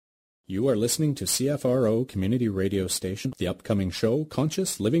You are listening to CFRO Community Radio Station. The upcoming show,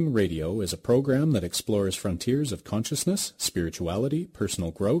 Conscious Living Radio, is a program that explores frontiers of consciousness, spirituality,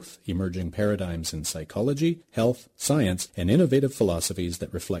 personal growth, emerging paradigms in psychology, health, science, and innovative philosophies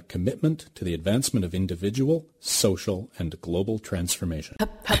that reflect commitment to the advancement of individual, social, and global transformation.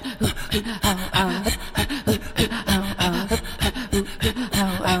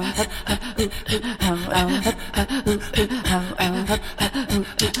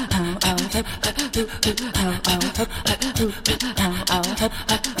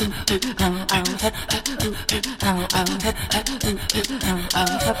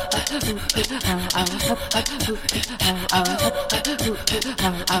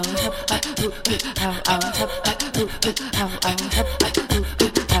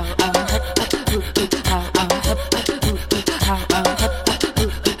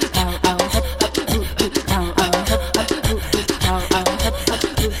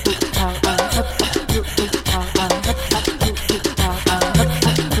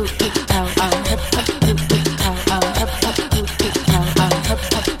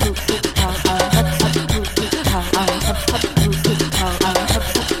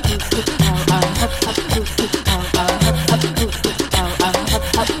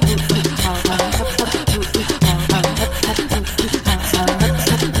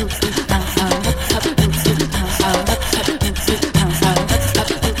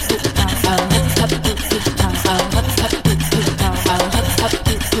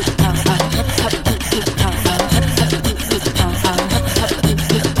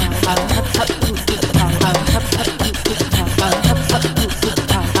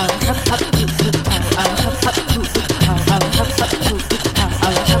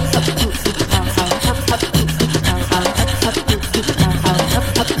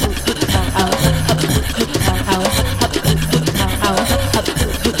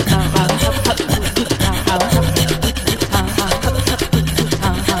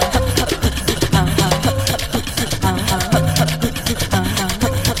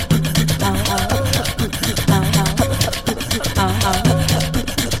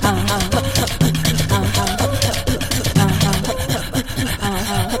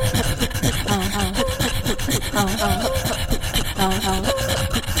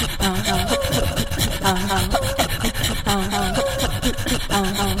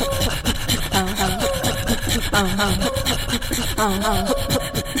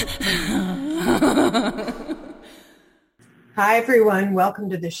 Hi, everyone. Welcome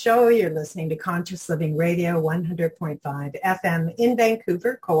to the show. You're listening to Conscious Living Radio, 100.5 FM in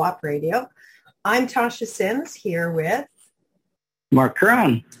Vancouver, Co-op Radio. I'm Tasha Sims here with Mark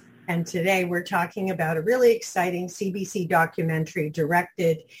Curran. And today we're talking about a really exciting CBC documentary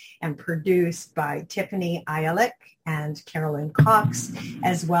directed and produced by Tiffany Ayalik and Carolyn Cox,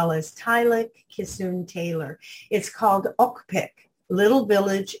 as well as Tylik Kissoon-Taylor. It's called Okpik, Little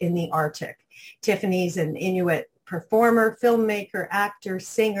Village in the Arctic. Tiffany's an Inuit performer, filmmaker, actor,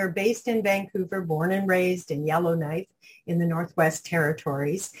 singer, based in Vancouver, born and raised in Yellowknife in the Northwest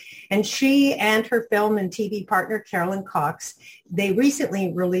Territories. And she and her film and TV partner, Carolyn Cox, they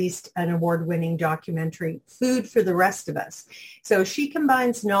recently released an award-winning documentary, Food for the Rest of Us. So she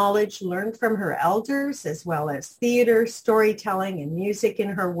combines knowledge learned from her elders, as well as theater, storytelling, and music in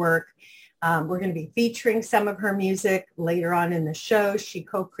her work. We're going to be featuring some of her music later on in the show. She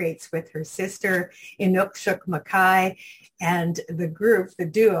co-creates with her sister, Inukshuk Mackay, and the group, the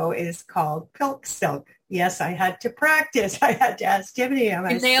duo, is called Pilk Silk. Yes, I had to practice. I had to ask Tiffany, am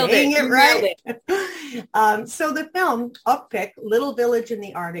I saying it right? So the film, Okpik, Little Village in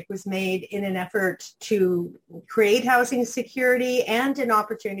the Arctic, was made in an effort to create housing security and an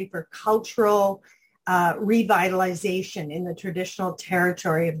opportunity for cultural revitalization in the traditional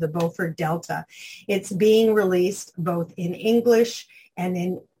territory of the Beaufort Delta. It's being released both in English and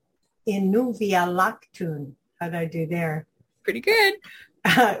in Inuvialuktun. How'd I do there? Pretty good.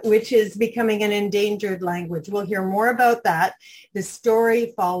 Which is becoming an endangered language. We'll hear more about that. The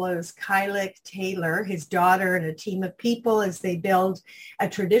story follows Tylik Taylor, his daughter, and a team of people as they build a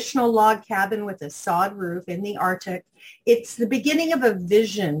traditional log cabin with a sod roof in the Arctic. It's the beginning of a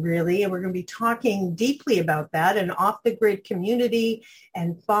vision, really, and we're going to be talking deeply about that, an off-the-grid community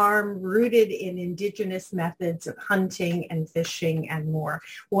and farm rooted in Indigenous methods of hunting and fishing and more.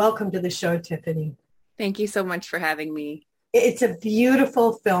 Welcome to the show, Tiffany. Thank you so much for having me. It's a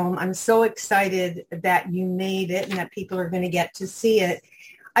beautiful film. I'm so excited that you made it and that people are going to get to see it.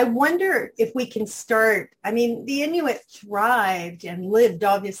 I wonder if we can start, the Inuit thrived and lived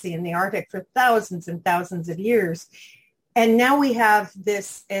obviously in the Arctic for thousands and thousands of years. And now we have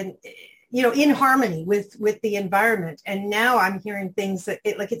this, and in harmony with the environment. And now I'm hearing things that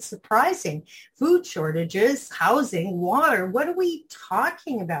it's surprising. Food shortages, housing, water. What are we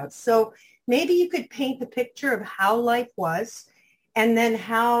talking about? So maybe you could paint the picture of how life was, and then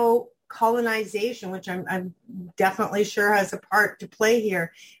how colonization, which I'm definitely sure has a part to play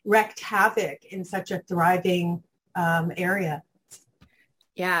here, wreaked havoc in such a thriving area.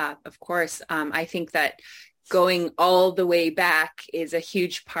 Yeah, of course. I think that going all the way back is a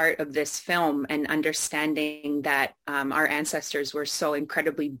huge part of this film, and understanding that our ancestors were so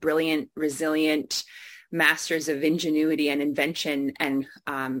incredibly brilliant, resilient, masters of ingenuity and invention, and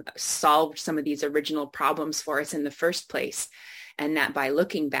solved some of these original problems for us in the first place. And that by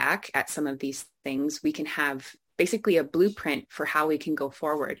looking back at some of these things, we can have basically a blueprint for how we can go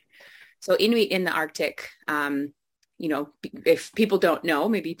forward. So Inuit in the Arctic, if people don't know,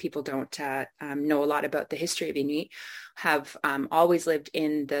 maybe people don't know a lot about the history of Inuit, have always lived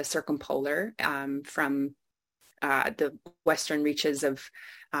in the circumpolar, from the western reaches of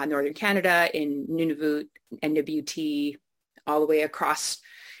northern Canada in Nunavut, NWT, all the way across,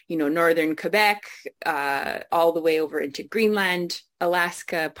 northern Quebec, all the way over into Greenland,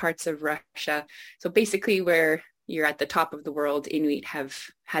 Alaska, parts of Russia. So basically where you're at the top of the world, Inuit have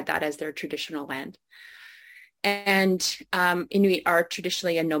had that as their traditional land. And Inuit are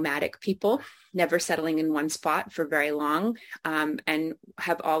traditionally a nomadic people, never settling in one spot for very long, and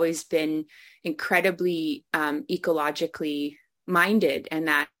have always been incredibly ecologically minded. And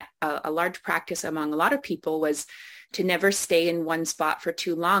that a large practice among a lot of people was to never stay in one spot for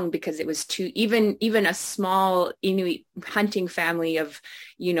too long, because it was even a small Inuit hunting family of,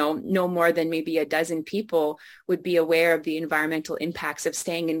 no more than maybe a dozen people would be aware of the environmental impacts of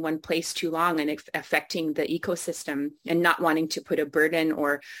staying in one place too long and affecting the ecosystem, and not wanting to put a burden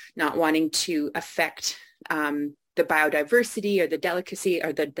or not wanting to affect the biodiversity or the delicacy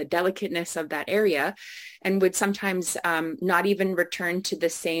or the delicateness of that area, and would sometimes not even return to the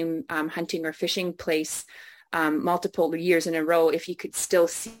same hunting or fishing place multiple years in a row if you could still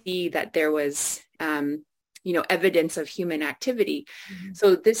see that there was, evidence of human activity. Mm-hmm.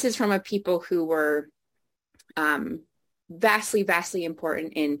 So this is from a people who were vastly, vastly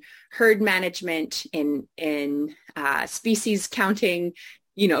important in herd management, in species counting,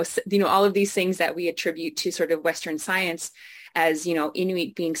 all of these things that we attribute to sort of Western science as,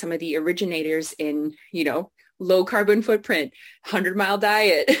 Inuit being some of the originators in, low carbon footprint, 100-mile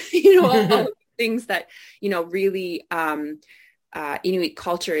diet, all things that, really Inuit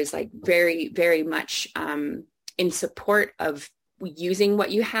culture is like very, very much in support of using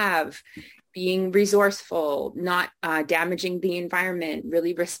what you have, being resourceful, not damaging the environment,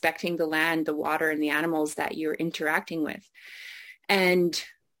 really respecting the land, the water, and the animals that you're interacting with. And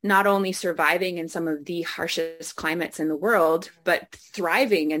not only surviving in some of the harshest climates in the world, but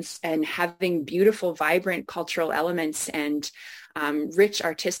thriving and having beautiful, vibrant cultural elements and rich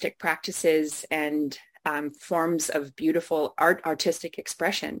artistic practices and forms of beautiful artistic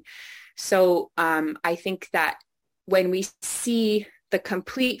expression. So I think that when we see the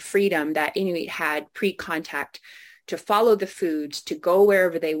complete freedom that Inuit had pre-contact to follow the food, to go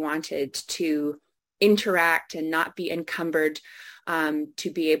wherever they wanted, to interact and not be encumbered,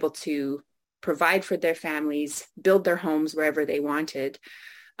 to be able to provide for their families, build their homes wherever they wanted,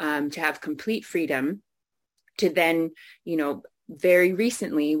 to have complete freedom, to then, very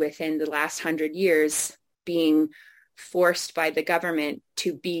recently, within the last 100 years, being forced by the government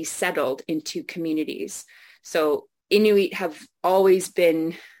to be settled into communities. So Inuit have always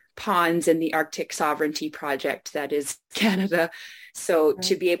been pawns in the Arctic Sovereignty Project that is Canada. So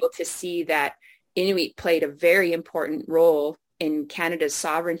to be able to see that Inuit played a very important role in Canada's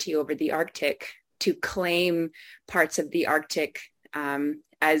sovereignty over the Arctic, to claim parts of the Arctic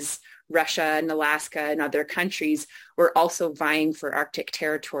as Russia and Alaska and other countries were also vying for Arctic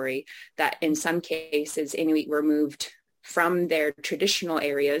territory, that in some cases Inuit were moved from their traditional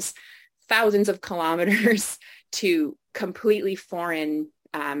areas thousands of kilometers to completely foreign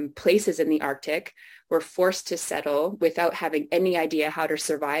places in the Arctic, were forced to settle without having any idea how to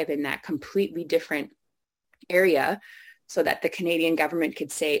survive in that completely different area, so that the Canadian government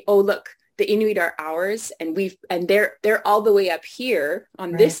could say, oh, look, the Inuit are ours, and they're all the way up here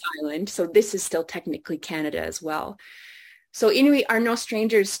on this island, so this is still technically Canada as well. So Inuit are no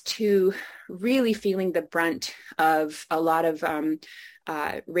strangers to really feeling the brunt of a lot of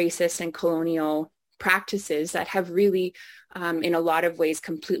racist and colonial practices that have really, in a lot of ways,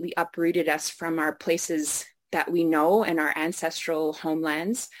 completely uprooted us from our places that we know and our ancestral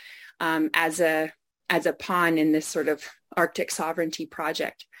homelands, as a pawn in this sort of Arctic sovereignty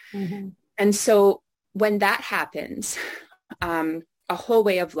project. Mm-hmm. And so when that happens, a whole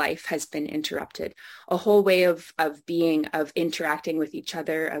way of life has been interrupted, a whole way of being, of interacting with each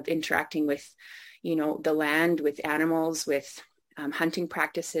other, of interacting with, the land, with animals, with hunting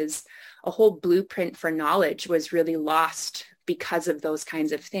practices. A whole blueprint for knowledge was really lost because of those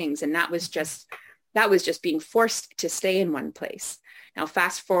kinds of things. And that was just being forced to stay in one place. Now,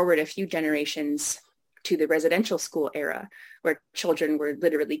 fast forward a few generations to the residential school era, where children were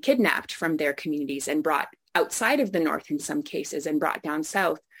literally kidnapped from their communities and brought outside of the North in some cases and brought down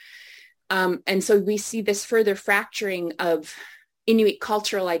south. And so we see this further fracturing of Inuit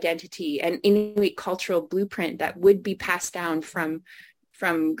cultural identity and Inuit cultural blueprint that would be passed down from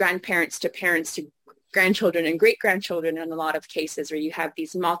grandparents to parents to grandchildren and great-grandchildren in a lot of cases, where you have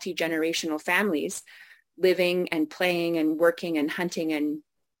these multi-generational families living and playing and working and hunting and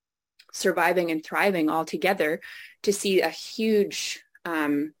surviving and thriving all together, to see a huge,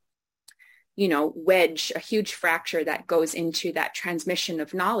 wedge, a huge fracture that goes into that transmission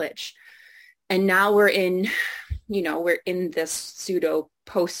of knowledge. And now we're in this pseudo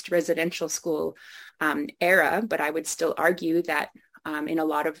post-residential school era, but I would still argue that in a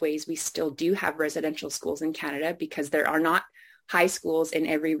lot of ways we still do have residential schools in Canada, because there are not high schools in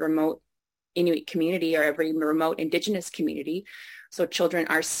every remote Inuit community or every remote Indigenous community. So children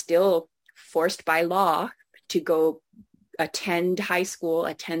are still forced by law to go attend high school,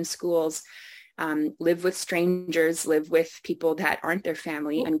 attend schools, live with strangers, live with people that aren't their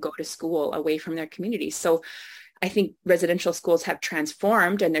family, and go to school away from their community. So I think residential schools have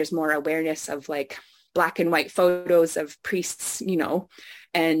transformed, and there's more awareness of like black and white photos of priests,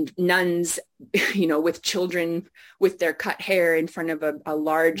 and nuns, with children with their cut hair in front of a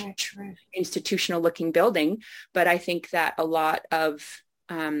large institutional looking building. But I think that a lot of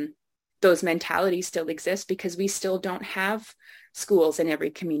those mentalities still exist, because we still don't have schools in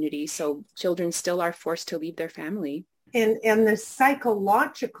every community. So children still are forced to leave their family. And the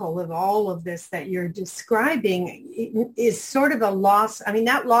psychological of all of this that you're describing is sort of a loss. I mean,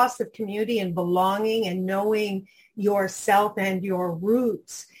 that loss of community and belonging and knowing yourself and your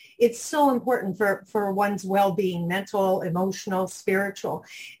roots, it's so important for one's well-being, mental, emotional, spiritual.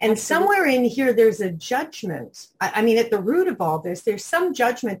 And somewhere in here, there's a judgment. I mean, at the root of all this, there's some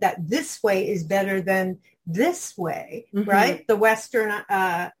judgment that this way is better than this way, right? The Western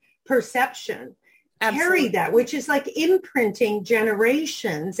perception. Absolutely. Carry that, which is like imprinting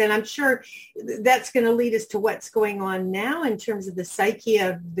generations. And I'm sure that's going to lead us to what's going on now in terms of the psyche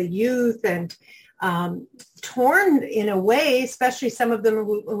of the youth, and torn in a way, especially some of them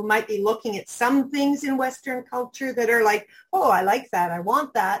who might be looking at some things in Western culture that are like, oh, I like that, I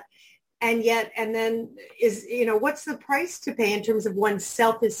want that. And then what's the price to pay in terms of one's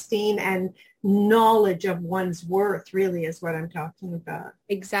self-esteem and knowledge of one's worth, really, is what I'm talking about.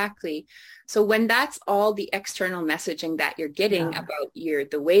 Exactly. So when that's all the external messaging that you're getting about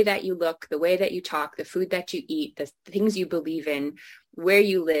the way that you look, the way that you talk, the food that you eat, the things you believe in, where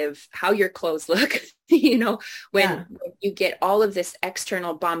you live, how your clothes look, when you get all of this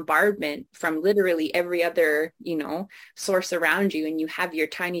external bombardment from literally every other, source around you, and you have your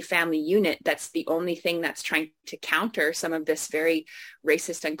tiny family unit, that's the only thing that's trying to counter some of this very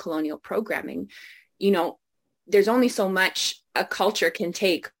racist and colonial programming. There's only so much a culture can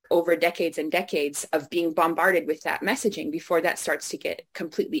take over decades and decades of being bombarded with that messaging before that starts to get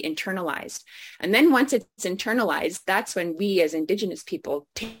completely internalized. And then once it's internalized, that's when we as Indigenous people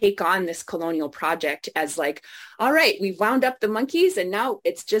take on this colonial project as like, all right, we've wound up the monkeys, and now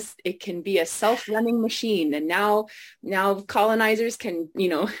it can be a self-running machine. And now colonizers can,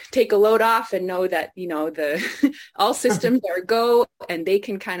 take a load off and know that, the all systems are go, and they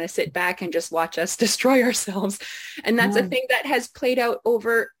can kind of sit back and just watch us destroy ourselves. And that's a thing that has played out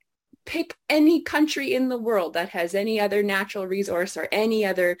over, pick any country in the world that has any other natural resource or any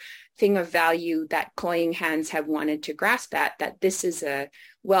other thing of value that cloying hands have wanted to grasp at, that this is a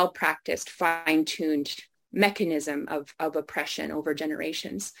well-practiced, fine-tuned mechanism of oppression over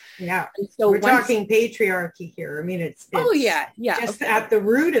generations. Yeah. And so we're talking patriarchy here. I mean, it's just at the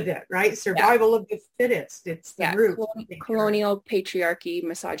root of it, right? Survival of the fittest. It's the root. Colonial patriarchy,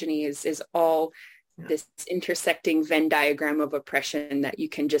 misogyny is all this intersecting Venn diagram of oppression that you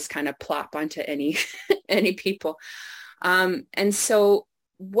can just kind of plop onto any people. And so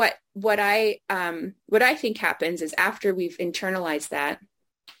what I think happens is, after we've internalized that,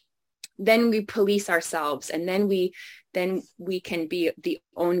 then we police ourselves, and then we can be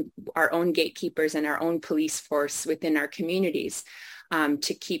our own gatekeepers and our own police force within our communities,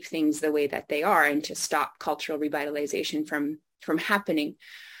 to keep things the way that they are and to stop cultural revitalization from happening.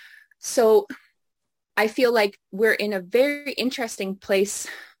 So I feel like we're in a very interesting place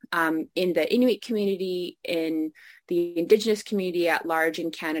in the Inuit community, in the Indigenous community at large in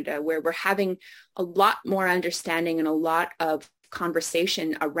Canada, where we're having a lot more understanding and a lot of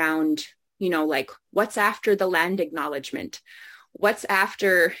conversation around, like what's after the land acknowledgement? What's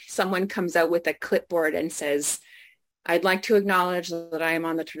after someone comes out with a clipboard and says, I'd like to acknowledge that I am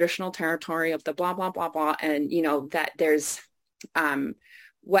on the traditional territory of the blah, blah, blah, blah. And, that there's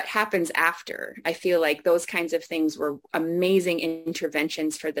what happens after. I feel like those kinds of things were amazing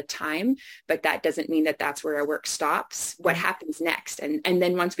interventions for the time, but that doesn't mean that that's where our work stops. What happens next? And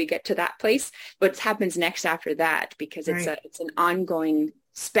then once we get to that place, what happens next after that? Because it's an ongoing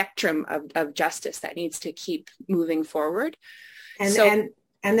spectrum of justice that needs to keep moving forward.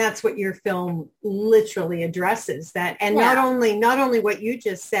 And that's what your film literally addresses, that. And not only what you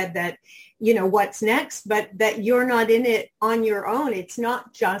just said, that, what's next, but that you're not in it on your own. It's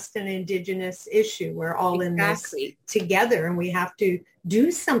not just an Indigenous issue. We're all in this together, and we have to do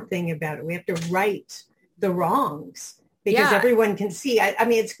something about it. We have to right the wrongs, because everyone can see. I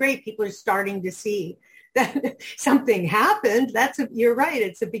mean, it's great. People are starting to see that something happened. You're right.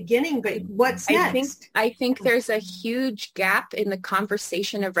 It's a beginning, but what's next? I think there's a huge gap in the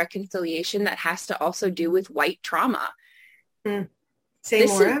conversation of reconciliation that has to also do with white trauma. Say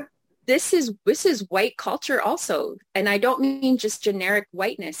more. This is white culture also. And I don't mean just generic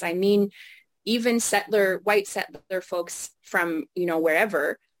whiteness. I mean, even white settler folks from,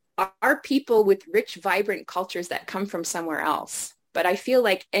 wherever are people with rich, vibrant cultures that come from somewhere else. But I feel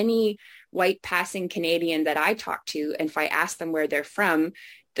like any white passing Canadian that I talk to, and if I ask them where they're from,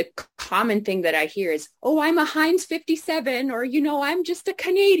 the common thing that I hear is, oh, I'm a Heinz 57, or, I'm just a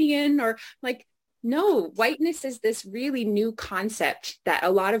Canadian, or like, no, whiteness is this really new concept that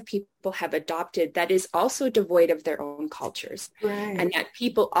a lot of people have adopted that is also devoid of their own cultures. Right. And that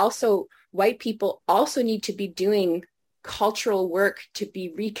white people also need to be doing cultural work to be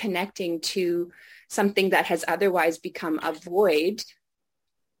reconnecting to something that has otherwise become a void.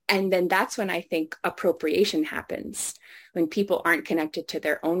 And then that's when I think appropriation happens, when people aren't connected to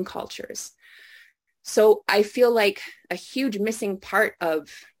their own cultures. So I feel like a huge missing part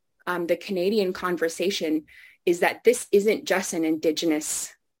of the Canadian conversation is that this isn't just an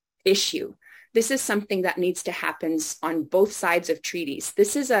Indigenous issue. This is something that needs to happen on both sides of treaties.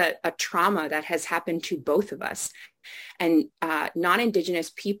 This is a trauma that has happened to both of us. And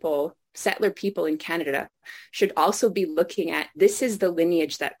non-Indigenous people, settler people in Canada, should also be looking at, this is the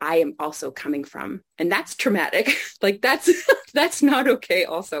lineage that I am also coming from. And that's traumatic. Like that's not okay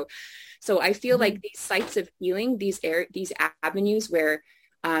also. So I feel like these sites of healing, these avenues where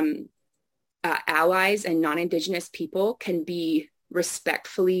allies and non-Indigenous people can be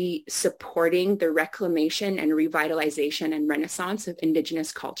respectfully supporting the reclamation and revitalization and renaissance of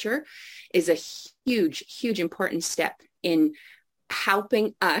Indigenous culture is a huge, huge important step in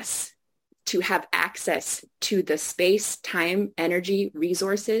helping us to have access to the space, time, energy,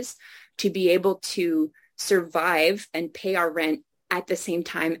 resources to be able to survive and pay our rent at the same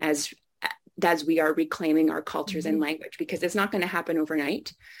time as we are reclaiming our cultures and language, because it's not going to happen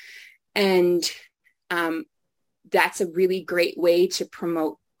overnight. And that's a really great way to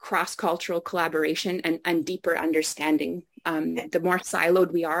promote cross-cultural collaboration and deeper understanding. The more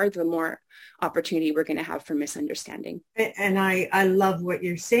siloed we are, the more opportunity we're going to have for misunderstanding. And I love what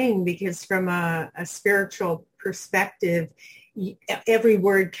you're saying, because from a spiritual perspective, every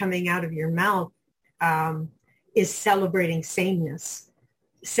word coming out of your mouth is celebrating sameness.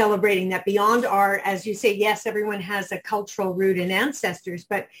 Celebrating that beyond our, as you say, yes, everyone has a cultural root and ancestors,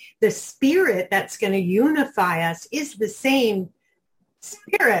 but the spirit that's going to unify us is the same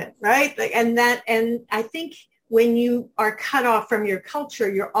spirit, right? And I think when you are cut off from your culture,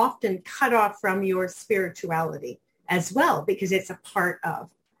 you're often cut off from your spirituality as well, because it's a part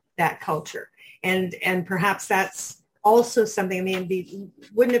of that culture. And perhaps that's also something, I mean,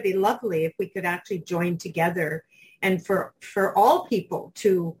 wouldn't it be lovely if we could actually join together and for all people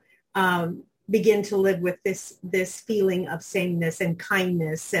to begin to live with this feeling of sameness and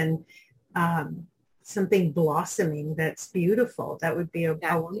kindness and something blossoming that's beautiful. That would be a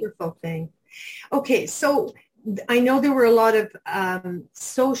wonderful thing. Okay, so I know there were a lot of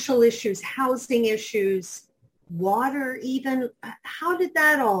social issues, housing issues, water even. How did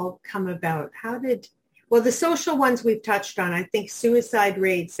that all come about? Well, the social ones we've touched on, I think suicide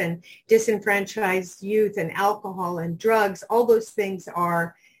rates and disenfranchised youth and alcohol and drugs, all those things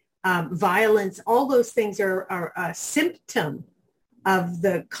are violence. All those things are a symptom of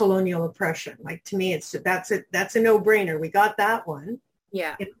the colonial oppression. Like, to me, that's a no-brainer. We got that one.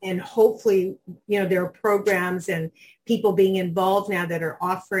 Yeah. And hopefully, there are programs and people being involved now that are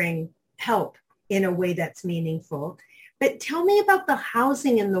offering help in a way that's meaningful. But tell me about the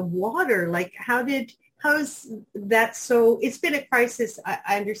housing and the water. Like, how did How's that? So it's been a crisis,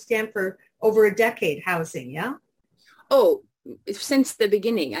 I understand, for over a decade, housing, yeah? Oh, since the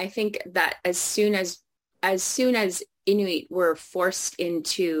beginning. I think that as soon as Inuit were forced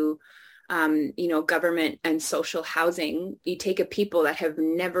into government and social housing, you take a people that have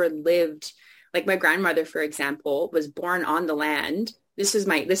never lived, like my grandmother, for example, was born on the land. This is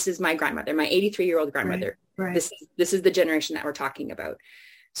my grandmother, my 83-year-old grandmother. Right. This is the generation that we're talking about.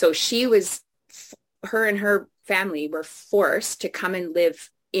 So her and her family were forced to come and live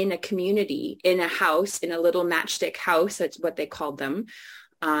in a community, in a house, in a little matchstick house. That's what they called them.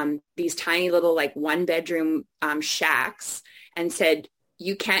 These tiny little like 1-bedroom shacks, and said,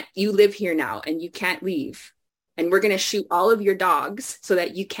 you live here now and you can't leave. And we're going to shoot all of your dogs so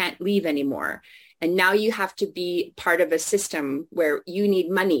that you can't leave anymore. And now you have to be part of a system where you need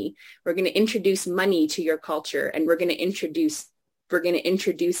money. We're going to introduce money to your culture, and we're going to introduce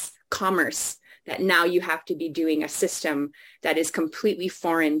commerce, that now you have to be doing a system that is completely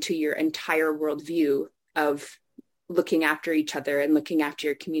foreign to your entire worldview of looking after each other and looking after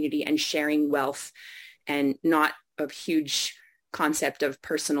your community and sharing wealth, and not a huge concept of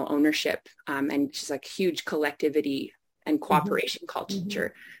personal ownership, and just like huge collectivity and cooperation culture. Mm-hmm.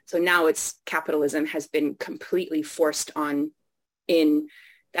 So now capitalism has been completely forced on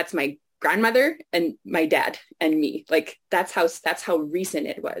that's my grandmother and my dad and me. Like that's how recent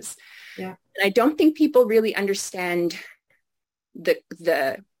it was. Yeah. And I don't think people really understand the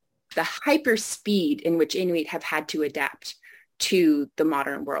hyper speed in which Inuit have had to adapt to the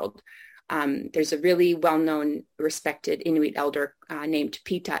modern world. There's a really well-known, respected Inuit elder named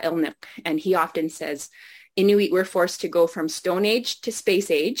Pita Ilnik, and he often says, Inuit were forced to go from Stone Age to Space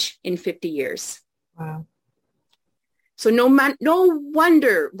Age in 50 years. Wow. So no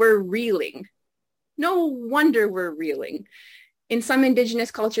wonder we're reeling. No wonder we're reeling. In some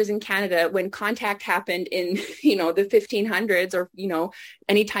Indigenous cultures in Canada, when contact happened in, the 1500s or,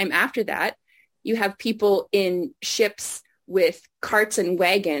 anytime after that, you have people in ships with carts and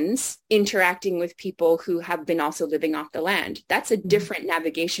wagons interacting with people who have been also living off the land. That's a different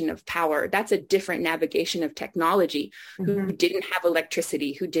navigation of power. That's a different navigation of technology, who didn't have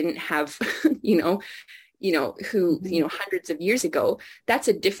electricity, who didn't have, hundreds of years ago. That's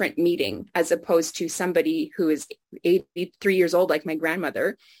a different meeting, as opposed to somebody who is 83 years old, like my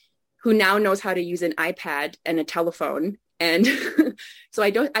grandmother, who now knows how to use an iPad and a telephone. And so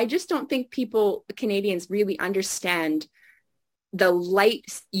I just don't think Canadians really understand the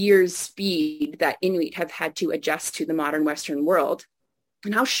light years speed that Inuit have had to adjust to the modern Western world,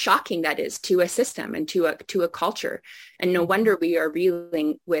 and how shocking that is to a system and to a culture. And no wonder we are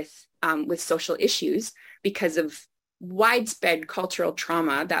reeling with social issues, because of widespread cultural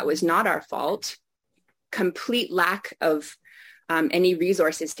trauma that was not our fault, complete lack of any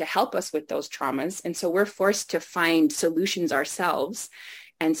resources to help us with those traumas. And so we're forced to find solutions ourselves.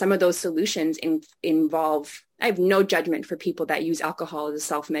 And some of those solutions involve, I have no judgment for people that use alcohol as a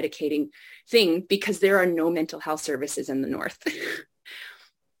self-medicating thing, because there are no mental health services in the North.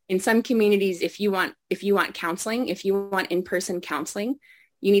 In some communities, if you want counseling, if you want in-person counseling,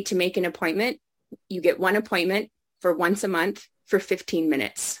 you need to make an appointment. You get one appointment for once a month for 15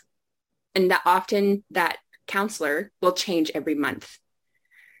 minutes. And that counselor will change every month.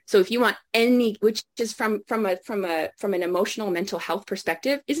 So if you want which is from an emotional mental health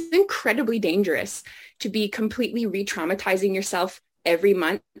perspective, is incredibly dangerous, to be completely re-traumatizing yourself every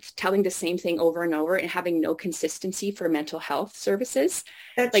month, telling the same thing over and over, and having no consistency for mental health services.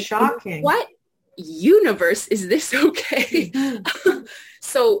 That's shocking. What universe is this okay?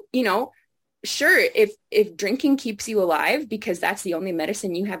 So, sure, if drinking keeps you alive because that's the only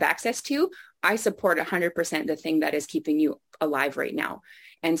medicine you have access to, I support 100% the thing that is keeping you alive right now.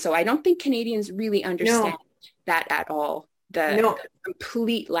 And so I don't think Canadians really understand that at all, the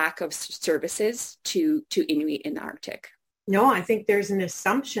complete lack of services to Inuit in the Arctic. No, I think there's an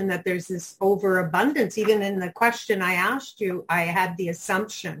assumption that there's this overabundance. Even in the question I asked you, I had the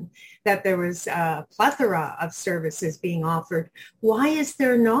assumption that there was a plethora of services being offered. Why is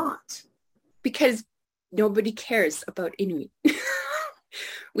there not? Because nobody cares about Inuit.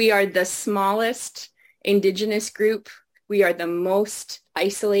 We are the smallest Indigenous group. We are the most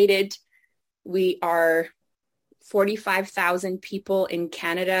isolated. We are 45,000 people in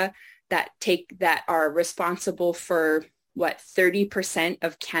Canada that are responsible for 30%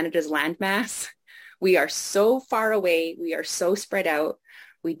 of Canada's landmass. We are so far away. We are so spread out.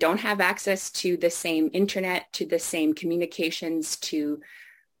 We don't have access to the same internet, to the same communications, to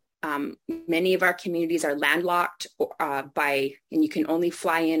many of our communities are landlocked and you can only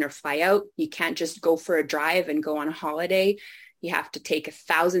fly in or fly out. You can't just go for a drive and go on a holiday. You have to take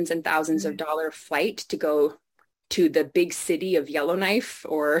thousands and thousands of dollar flight to go to the big city of Yellowknife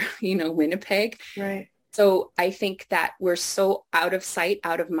or, Winnipeg. Right. So I think that we're so out of sight,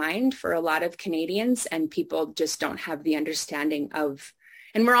 out of mind for a lot of Canadians, and people just don't have the understanding of,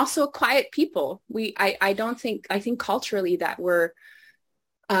 and we're also a quiet people. I think culturally that we're,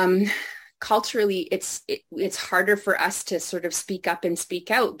 culturally it's harder for us to sort of speak up and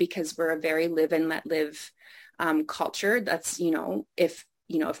speak out because we're a very live and let live culture. That's, if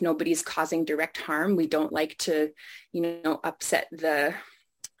nobody's causing direct harm, we don't like to, upset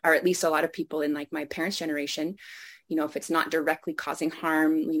or at least a lot of people in like my parents' generation, if it's not directly causing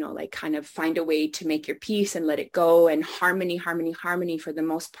harm, like kind of find a way to make your peace and let it go. And harmony for the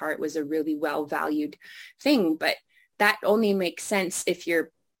most part was a really well valued thing. But that only makes sense if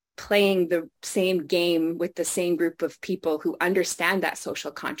you're playing the same game with the same group of people who understand that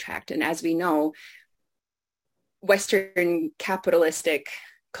social contract. And as we know, Western capitalistic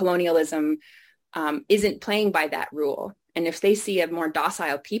colonialism isn't playing by that rule. And if they see a more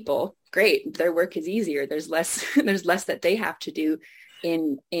docile people, great, their work is easier. There's less that they have to do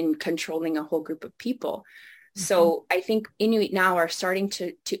in controlling a whole group of people. Mm-hmm. So I think Inuit now are starting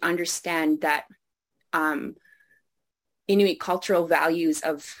to understand that Inuit cultural values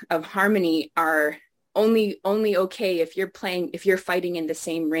of harmony are only okay if you're fighting in the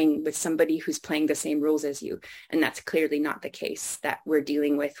same ring with somebody who's playing the same rules as you. And that's clearly not the case that we're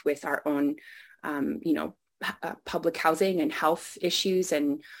dealing with our own, public housing and health issues.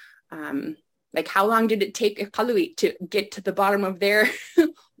 And like, how long did it take Iqaluit to get to the bottom of their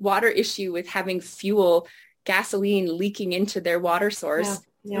water issue with having gasoline leaking into their water source?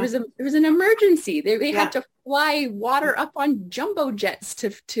 Yeah. It was an emergency. They had to fly water up on jumbo jets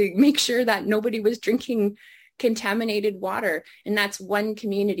to make sure that nobody was drinking contaminated water. And that's one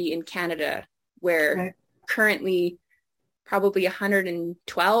community in Canada where currently probably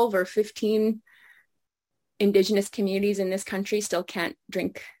 112 or 15 Indigenous communities in this country still can't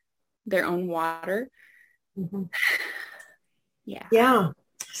drink their own water. Mm-hmm. Yeah.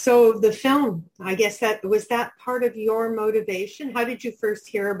 So the film, I guess that part of your motivation? How did you first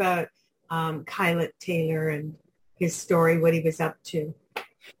hear about Kylett Taylor and his story, what he was up to?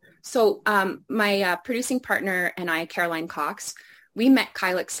 So my producing partner and I, Caroline Cox, we met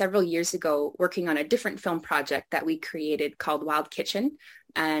Kylett several years ago working on a different film project that we created called Wild Kitchen.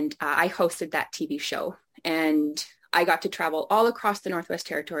 And I hosted that TV show. And I got to travel all across the Northwest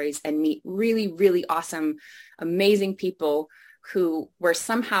Territories and meet really, really awesome, amazing people who were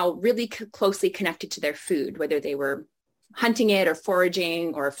somehow really closely connected to their food, whether they were hunting it or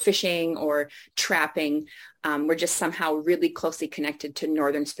foraging or fishing or trapping, were just somehow really closely connected to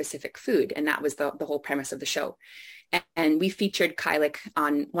Northern specific food. And that was the whole premise of the show. And we featured Kylett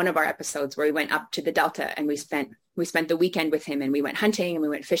on one of our episodes where we went up to the Delta and we spent the weekend with him, and we went hunting and we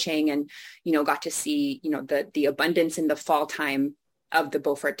went fishing and, got to see, the abundance in the fall time of the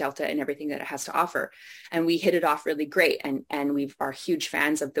Beaufort Delta and everything that it has to offer. And we hit it off really great. And we are huge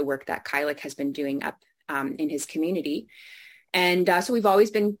fans of the work that Kylett has been doing up in his community. And so we've always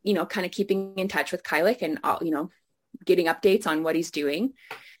been, kind of keeping in touch with Kylett and, getting updates on what he's doing.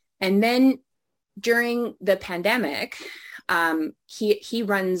 And then during the pandemic, he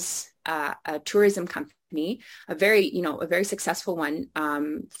runs a tourism company, a very successful one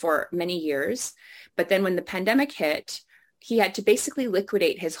for many years. But then when the pandemic hit, he had to basically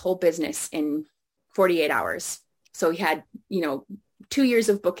liquidate his whole business in 48 hours. So he had, 2 years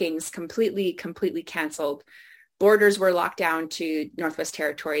of bookings completely canceled. Borders were locked down to Northwest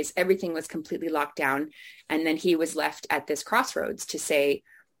Territories. Everything was completely locked down. And then he was left at this crossroads to say,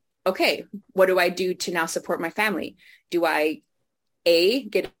 okay, what do I do to now support my family? Do I,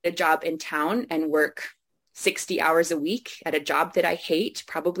 get a job in town and work 60 hours a week at a job that I hate,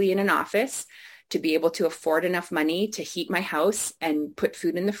 probably in an office, to be able to afford enough money to heat my house and put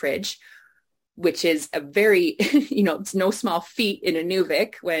food in the fridge, which is a very, it's no small feat in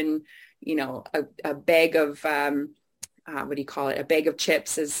Inuvik when, a bag of, a bag of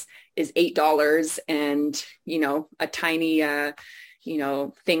chips is $8 and, a tiny,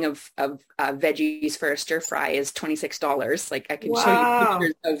 thing of veggies for a stir fry is $26. Like I can show you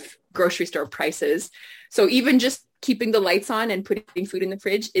pictures of grocery store prices. So even just keeping the lights on and putting food in the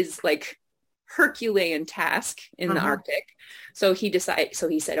fridge is like Herculean task in the Arctic. So he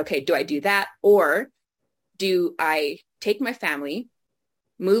said, okay, do I do that? Or do I take my family,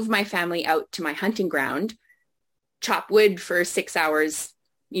 move my family out to my hunting ground, chop wood for 6 hours,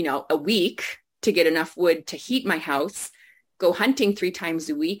 a week to get enough wood to heat my house, go hunting 3 times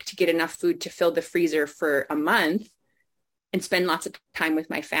a week to get enough food to fill the freezer for a month, and spend lots of time with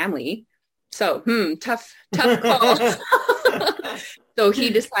my family. So, tough call. So he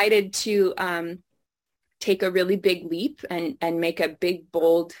decided to take a really big leap and make a big,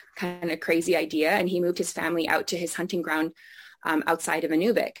 bold, kind of crazy idea. And he moved his family out to his hunting ground outside of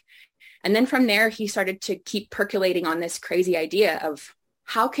Inuvik. And then from there, he started to keep percolating on this crazy idea of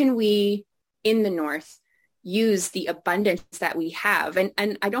how can we in the North use the abundance that we have.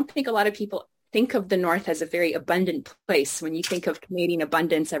 And I don't think a lot of people think of the North as a very abundant place. When you think of Canadian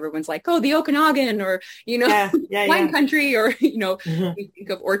abundance, everyone's like, oh, the Okanagan, or, wine country, or, we think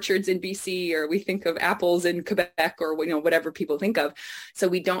of orchards in BC, or we think of apples in Quebec, or, whatever people think of. So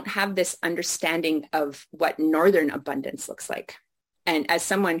we don't have this understanding of what Northern abundance looks like. And as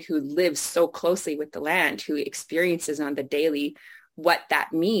someone who lives so closely with the land, who experiences on the daily what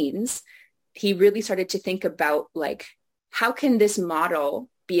that means, he really started to think about, like, how can this model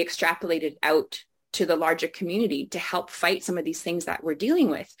be extrapolated out to the larger community to help fight some of these things that we're dealing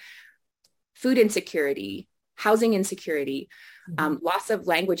with? Food insecurity, housing insecurity, loss of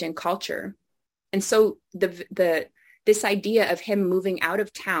language and culture. And so this idea of him moving out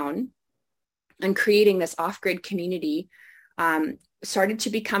of town and creating this off-grid community started to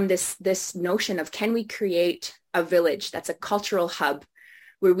become this notion of, can we create a village that's a cultural hub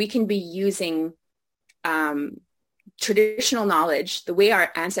where we can be using traditional knowledge, the way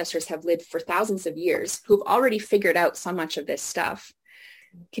our ancestors have lived for thousands of years, who've already figured out so much of this stuff.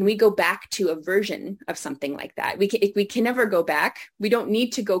 Can we go back to a version of something like that? We can never go back. We don't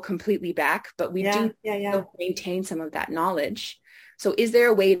need to go completely back, but we do maintain some of that knowledge. So is there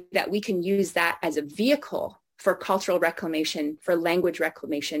a way that we can use that as a vehicle for cultural reclamation, for language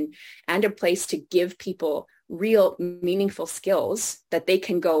reclamation, and a place to give people real meaningful skills that they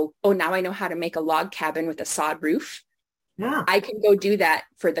can go, oh, now I know how to make a log cabin with a sod roof. Yeah. I can go do that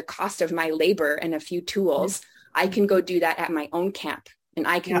for the cost of my labor and a few tools. I can go do that at my own camp, and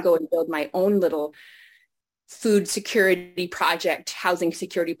I can go and build my own little food security project, housing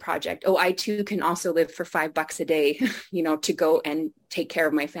security project. Oh, I too can also live for $5 a day, to go and take care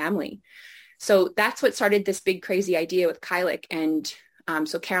of my family. So that's what started this big, crazy idea with Kyluk. And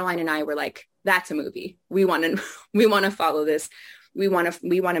so Caroline and I were like, that's a movie. We want to follow this. We want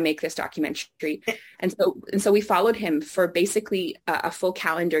to make this documentary. And so we followed him for basically a full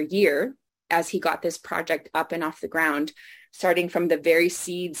calendar year as he got this project up and off the ground, starting from the very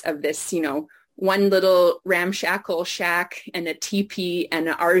seeds of this, one little ramshackle shack and a teepee and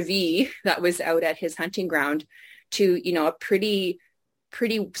an RV that was out at his hunting ground to, a pretty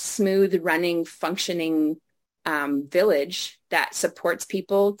smooth running, functioning village that supports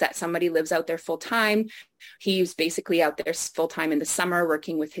people, that somebody lives out there full time. He's basically out there full time in the summer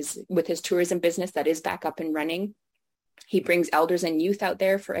working with his tourism business that is back up and running. He brings elders and youth out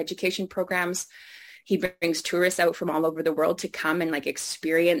there for education programs. He brings tourists out from all over the world to come and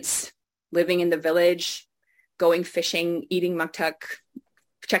experience living in the village, going fishing, eating muktuk,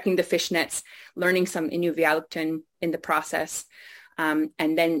 checking the fish nets, learning some Inuvialuktun in the process.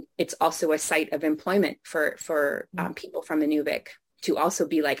 And then it's also a site of employment for people from Inuvik to also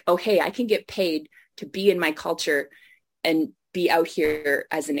be like, oh, hey, I can get paid to be in my culture and be out here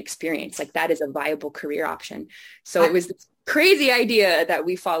as an experience. Like, that is a viable career option. So it was this crazy idea that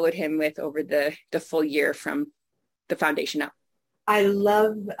we followed him with over the full year from the foundation up. I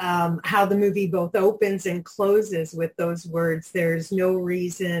love how the movie both opens and closes with those words. There's no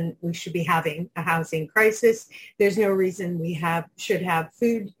reason we should be having a housing crisis. There's no reason we should have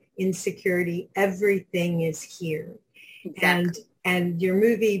food insecurity. Everything is here. Exactly. And your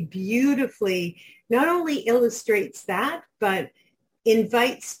movie beautifully not only illustrates that, but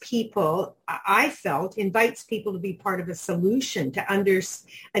invites people to be part of a solution, to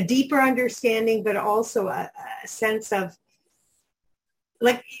a deeper understanding, but also a sense of,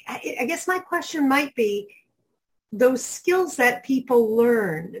 like, I guess my question might be, those skills that people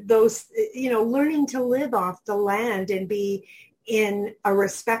learn, those, learning to live off the land and be in a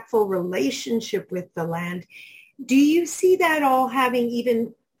respectful relationship with the land. Do you see that all having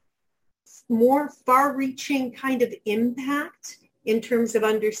even more far-reaching kind of impact in terms of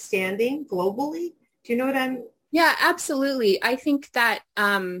understanding globally? Do you know what I'm? Yeah, absolutely. I think that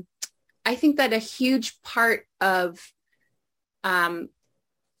a huge part of,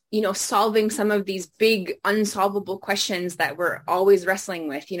 solving some of these big unsolvable questions that we're always wrestling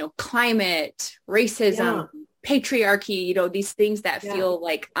with, climate, racism, patriarchy, these things that feel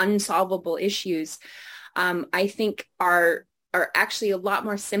like unsolvable issues, I think are actually a lot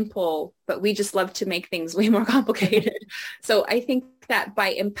more simple, but we just love to make things way more complicated. So I think that by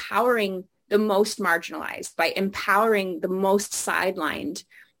empowering the most marginalized, by empowering the most sidelined,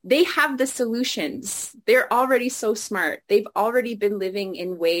 they have the solutions. They're already so smart. They've already been living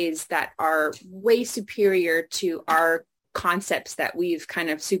in ways that are way superior to our concepts that we've kind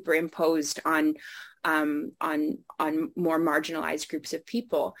of superimposed on more marginalized groups of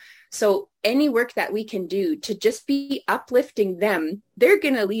people. So any work that we can do to just be uplifting them, they're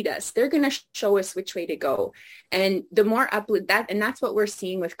going to lead us. They're going to show us which way to go. And the more and that's what we're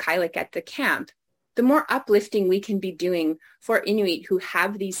seeing with Kyluk at the camp. The more uplifting we can be doing for Inuit who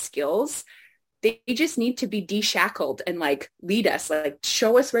have these skills, they just need to be deshackled and like lead us, like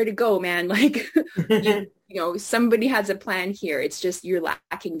show us where to go, man. Like, somebody has a plan here. It's just you're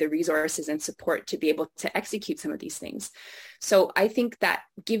lacking the resources and support to be able to execute some of these things. So I think that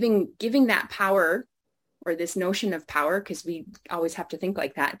giving that power, or this notion of power, because we always have to think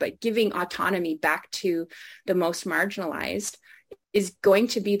like that, but giving autonomy back to the most marginalized is going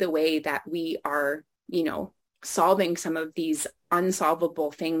to be the way that we are, solving some of these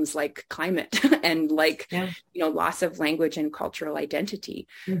unsolvable things like climate and loss of language and cultural identity.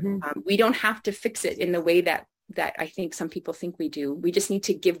 We don't have to fix it in the way that I think some people think we do. We just need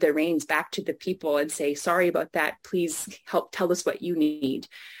to give the reins back to the people and say, sorry about that. Please help tell us what you need.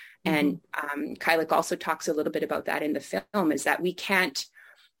 And Kyluk also talks a little bit about that in the film, is that we can't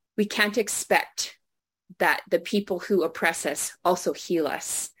expect that the people who oppress us also heal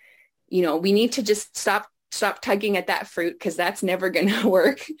us. We need to just stop tugging at that fruit, because that's never going to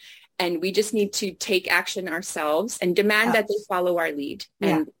work. And we just need to take action ourselves and demand that they follow our lead.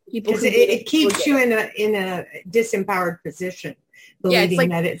 And people, because it keeps you in a disempowered position, believing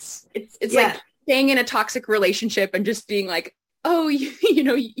that it's like staying in a toxic relationship and just being like, oh, you've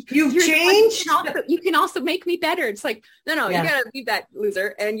changed. You can also make me better. It's like, no, you gotta leave that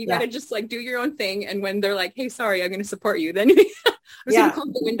loser, and you gotta just like do your own thing. And when they're like, hey, sorry, I'm going to support you, then I'm just going to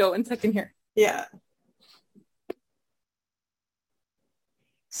close the window 1 second here. Yeah.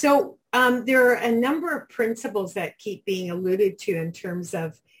 So there are a number of principles that keep being alluded to in terms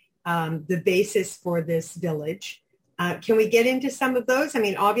of the basis for this village. Can we get into some of those? I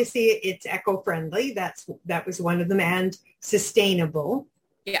mean, obviously it's eco-friendly. That was one of them, and sustainable.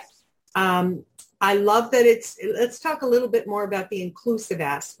 Yeah. I love that let's talk a little bit more about the inclusive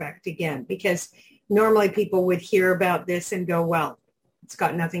aspect again, because normally people would hear about this and go, well, it's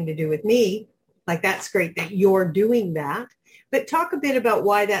got nothing to do with me. Like, that's great that you're doing that. But talk a bit about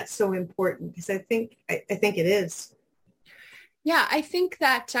why that's so important, because I think it is. Yeah, I think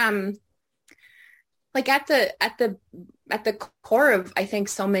that like at the core of, I think,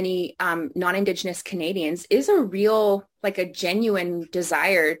 so many non-Indigenous Canadians is a real, like a genuine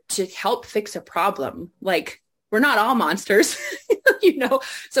desire to help fix a problem. Like, we're not all monsters,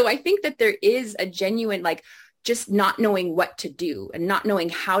 So I think that there is a genuine, like, just not knowing what to do and not knowing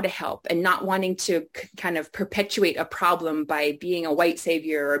how to help and not wanting to kind of perpetuate a problem by being a white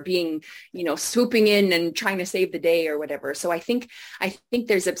savior or being, swooping in and trying to save the day or whatever. So I think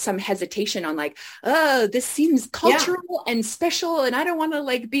there's some hesitation on like, oh, this seems cultural and special, and I don't want to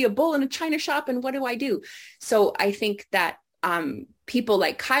like be a bull in a china shop, and what do I do? So I think that people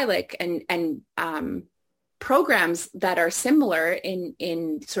like Kyluk and programs that are similar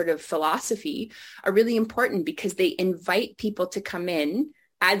in sort of philosophy are really important, because they invite people to come in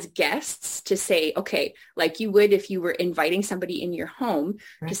as guests to say, okay, like you would if you were inviting somebody in your home,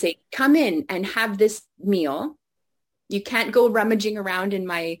 to say, come in and have this meal. You can't go rummaging around in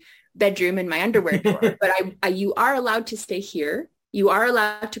my bedroom in my underwear drawer, but you are allowed to stay here. You are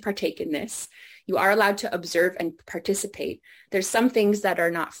allowed to partake in this. You are allowed to observe and participate. There's some things that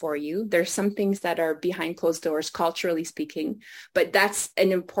are not for you. There's some things that are behind closed doors, culturally speaking, but that's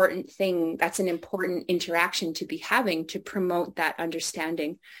an important thing. That's an important interaction to be having to promote that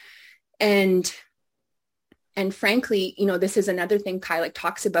understanding. And frankly, this is another thing Kyluk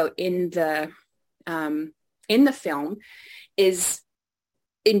talks about in the film, is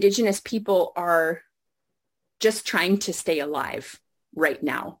Indigenous people are just trying to stay alive right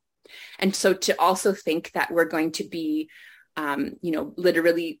now. And so to also think that we're going to be,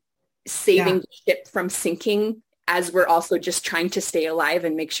 literally saving the ship from sinking, as we're also just trying to stay alive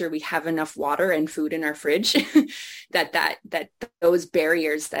and make sure we have enough water and food in our fridge, that those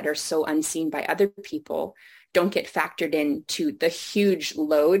barriers that are so unseen by other people don't get factored into the huge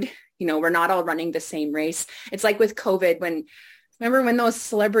load. We're not all running the same race. It's like with COVID, remember when those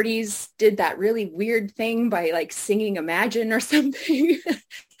celebrities did that really weird thing by like singing Imagine or something?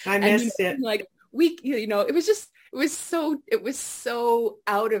 I missed it. Like it was so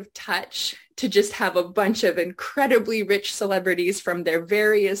out of touch to just have a bunch of incredibly rich celebrities from their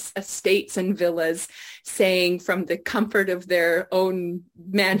various estates and villas saying from the comfort of their own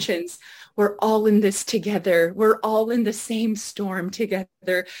mansions, we're all in this together. We're all in the same storm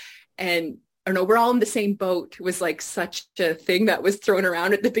together. And we're all in the same boat. It was like such a thing that was thrown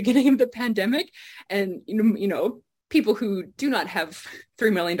around at the beginning of the pandemic. And, people who do not have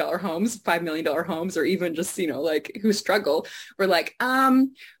 $3 million homes, $5 million homes, or even just, like who struggle, we're like,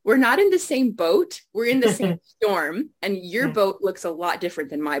 we're not in the same boat. We're in the same storm, and your boat looks a lot different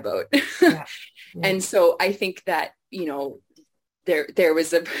than my boat. And so I think that, there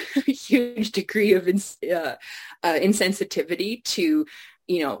was a huge degree of insensitivity to,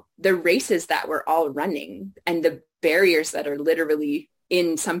 the races that we're all running and the barriers that are literally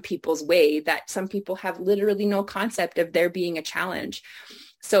in some people's way, that some people have literally no concept of there being a challenge.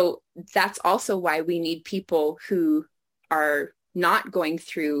 So that's also why we need people who are not going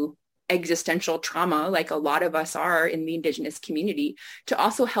through existential trauma, like a lot of us are in the Indigenous community, to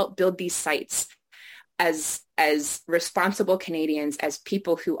also help build these sites as responsible Canadians, as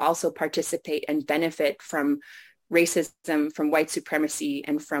people who also participate and benefit from racism, from white supremacy,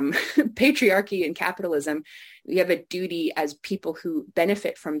 and from patriarchy and capitalism. We have a duty as people who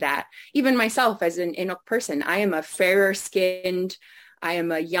benefit from that. Even myself as an Inuk person, I am a fairer skinned, I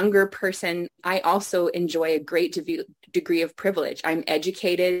am a younger person. I also enjoy a great degree of privilege. I'm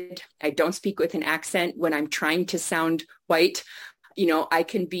educated. I don't speak with an accent when I'm trying to sound white. I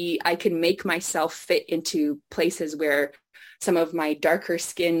can make myself fit into places where some of my darker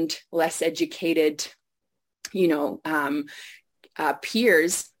skinned, less educated,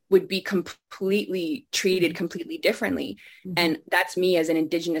 peers would be completely treated completely differently. Mm-hmm. And that's me as an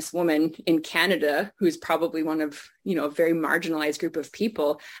Indigenous woman in Canada, who's probably one of, a very marginalized group of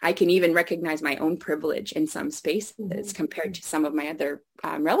people. I can even recognize my own privilege in some spaces mm-hmm. compared to some of my other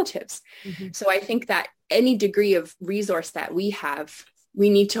relatives. Mm-hmm. So I think that any degree of resource that we have, we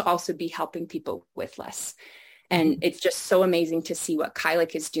need to also be helping people with less. And it's just so amazing to see what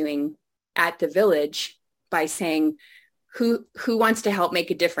Kyluk is doing at the village by saying, who wants to help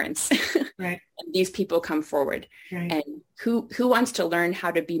make a difference? Right. And these people come forward. Right. And who wants to learn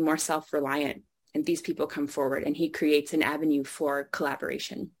how to be more self-reliant? And these people come forward, and he creates an avenue for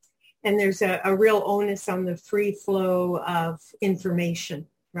collaboration. And there's a real onus on the free flow of information,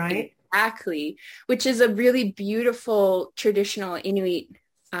 right? Exactly, which is a really beautiful traditional Inuit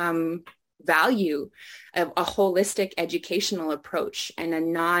value of a holistic educational approach and a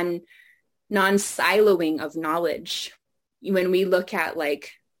non-siloing of knowledge. When we look at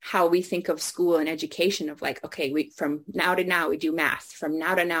like how we think of school and education of like, okay, from now to now we do math, from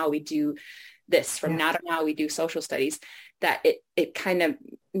now to now we do this, from now to now we do social studies, that it kind of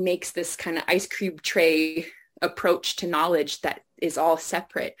makes this kind of ice cube tray approach to knowledge that is all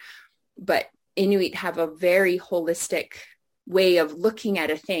separate. But Inuit have a very holistic way of looking at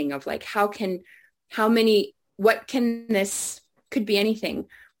a thing of like, what can this, could be anything.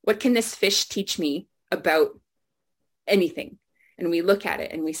 What can this fish teach me about anything? And we look at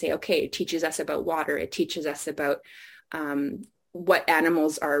it and we say, okay, it teaches us about water. It teaches us about what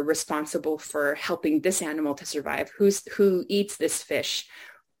animals are responsible for helping this animal to survive. Who eats this fish?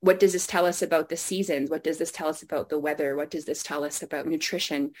 What does this tell us about the seasons? What does this tell us about the weather? What does this tell us about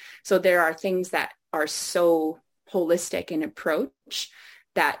nutrition? So there are things that are so holistic in approach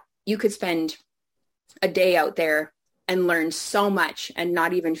that you could spend a day out there and learn so much and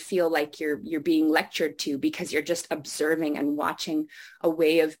not even feel like you're being lectured to, because you're just observing and watching a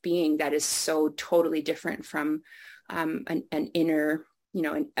way of being that is so totally different from an inner,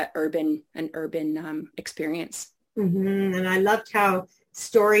 an urban experience. Mm-hmm. And I loved how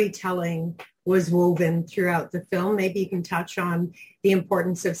storytelling was woven throughout the film. Maybe you can touch on the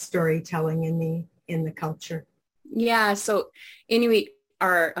importance of storytelling in the culture. Yeah, so Inuit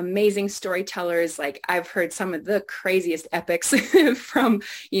are amazing storytellers. Like I've heard some of the craziest epics from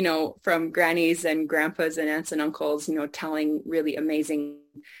grannies and grandpas and aunts and uncles, telling really amazing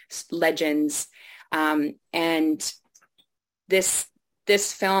legends. And this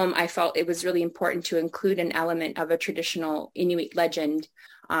film, I felt it was really important to include an element of a traditional Inuit legend.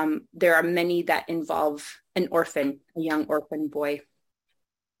 There are many that involve an orphan, a young orphan boy,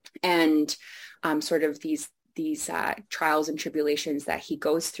 and sort of these trials and tribulations that he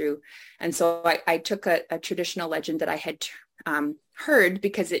goes through. And so I took a traditional legend that I had heard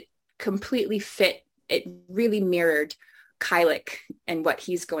because it completely fit. It really mirrored Kyluk and what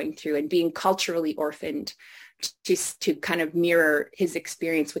he's going through and being culturally orphaned, to kind of mirror his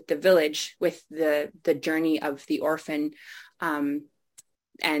experience with the village, with the journey of the orphan. And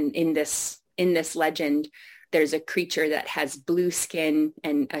in this legend, there's a creature that has blue skin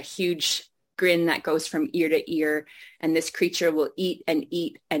and a huge grin that goes from ear to ear. And this creature will eat, and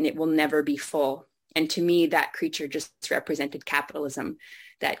it will never be full. And to me, that creature just represented capitalism,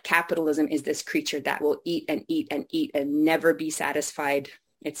 that capitalism is this creature that will eat and eat and eat and never be satisfied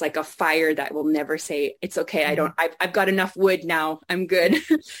It's like a fire that will never say, it's okay. I've got enough wood now. I'm good.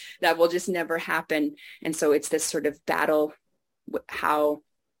 That will just never happen. And so it's this sort of battle, how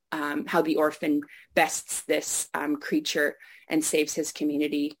the orphan bests this creature and saves his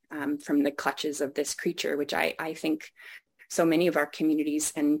community from the clutches of this creature, which I think so many of our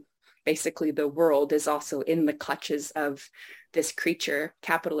communities and basically the world is also in the clutches of this creature,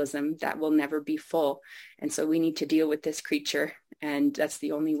 capitalism, that will never be full. And so we need to deal with this creature, and that's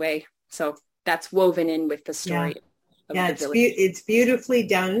the only way. So that's woven in with the story. Yeah, it's beautifully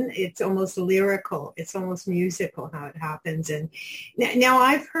done. It's almost lyrical. It's almost musical how it happens. And now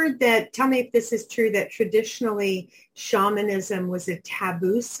I've heard that, tell me if this is true, that traditionally shamanism was a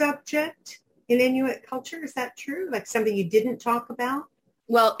taboo subject in Inuit culture. Is that true? Like something you didn't talk about?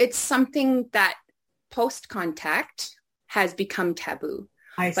 Well, it's something that post-contact has become taboo.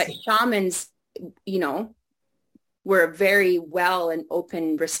 But shamans, were a very well and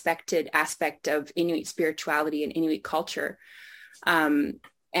open, respected aspect of Inuit spirituality and Inuit culture. And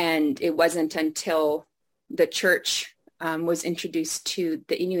it wasn't until the church was introduced to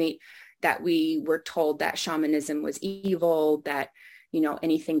the Inuit that we were told that shamanism was evil, that,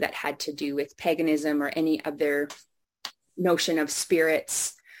 anything that had to do with paganism or any other notion of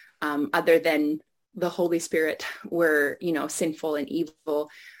spirits other than the Holy Spirit were, sinful and evil.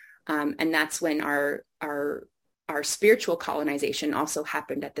 And that's when our spiritual colonization also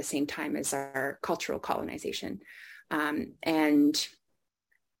happened at the same time as our cultural colonization. And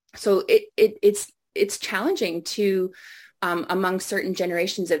so it's challenging to, among certain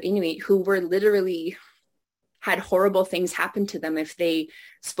generations of Inuit who were literally had horrible things happen to them if they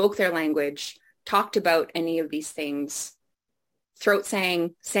spoke their language, talked about any of these things, throat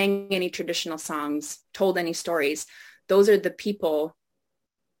sang any traditional songs, told any stories. Those are the people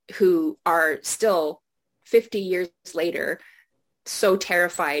who are still 50 years later so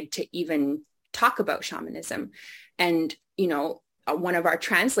terrified to even talk about shamanism. And, one of our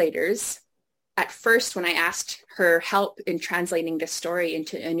translators, at first, when I asked her help in translating this story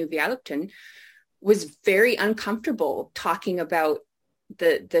into Inuvialuktun, was very uncomfortable talking about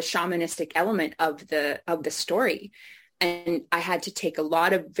the shamanistic element of the story. And I had to take a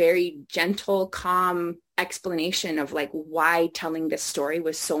lot of very gentle, calm explanation of like why telling this story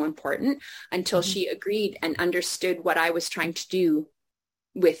was so important until she agreed and understood what I was trying to do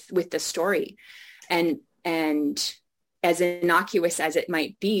with the story. And as innocuous as it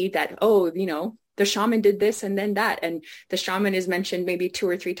might be that, the shaman did this and then that, and the shaman is mentioned maybe 2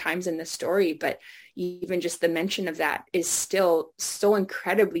 or 3 times in the story, but even just the mention of that is still so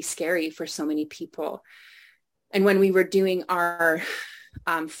incredibly scary for so many people. And when we were doing our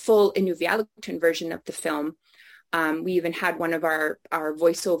full Inuvialuktun version of the film, we even had one of our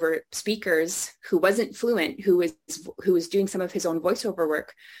voiceover speakers who wasn't fluent, who was doing some of his own voiceover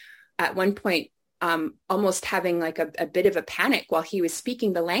work, at one point almost having like a bit of a panic while he was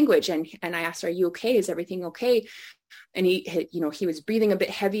speaking the language. And I asked, "Are you okay? Is everything okay?" And he was breathing a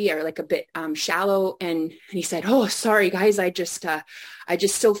bit heavy or like a bit shallow. And he said, "Oh, sorry guys. I just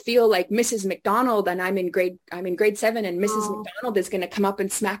still feel like Mrs. McDonald, and I'm in grade 7, and Mrs. McDonald is going to come up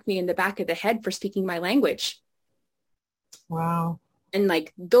and smack me in the back of the head for speaking my language." Wow. And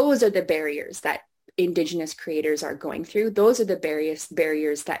like, those are the barriers that Indigenous creators are going through. Those are the barriers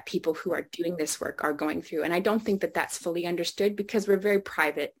that people who are doing this work are going through. And I don't think that that's fully understood because we're very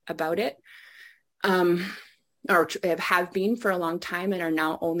private about it. Or have been for a long time and are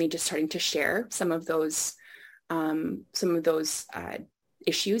now only just starting to share some of those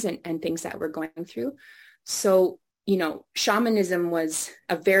issues and things that we're going through. So, shamanism was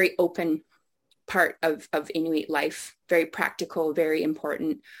a very open part of Inuit life, very practical, very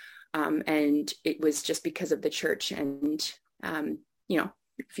important. And it was just because of the church. And,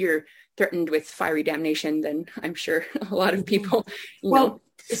 if you're threatened with fiery damnation, then I'm sure a lot of people,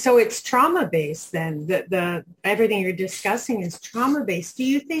 So it's trauma-based then. The everything you're discussing is trauma-based.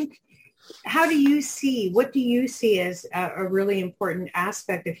 What do you see as a really important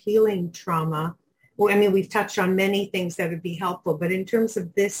aspect of healing trauma? Well, I mean, we've touched on many things that would be helpful, but in terms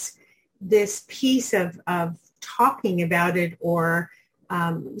of this piece of talking about it, or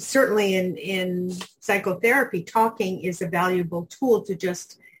certainly in psychotherapy, talking is a valuable tool to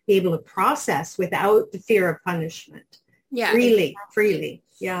just be able to process without the fear of punishment. Yeah. Freely.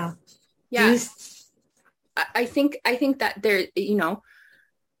 Yeah. Yeah. I think that there,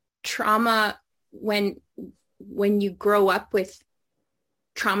 trauma, when you grow up with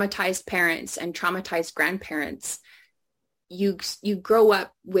traumatized parents and traumatized grandparents, you grow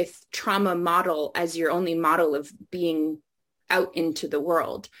up with trauma model as your only model of being out into the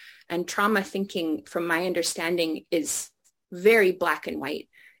world. And trauma thinking, from my understanding, is very black and white.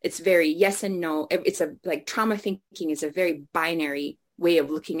 It's very yes and no. It's like trauma thinking is a very binary way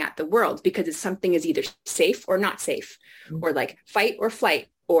of looking at the world, because it's something is either safe or not safe, or like fight or flight,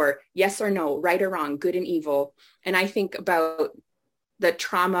 or yes or no, right or wrong, good and evil. And I think about the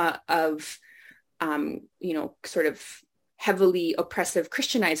trauma of, sort of heavily oppressive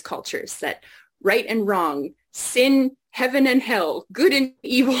Christianized cultures, that right and wrong, sin, heaven and hell, good and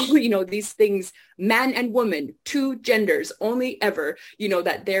evil, these things, man and woman, two genders only ever,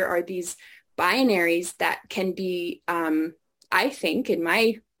 that there are these binaries that can be, I think in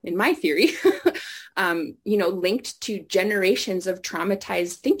my theory, linked to generations of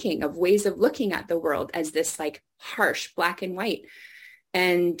traumatized thinking, of ways of looking at the world as this like harsh black and white.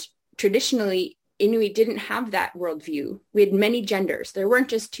 And traditionally, Inuit didn't have that worldview. We had many genders. There weren't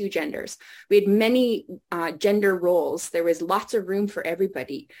just two genders. We had many gender roles. There was lots of room for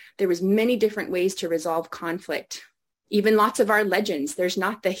everybody. There was many different ways to resolve conflict. Even lots of our legends, there's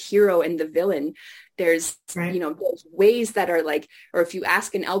not the hero and the villain. There's, right. There's ways that are like, or if you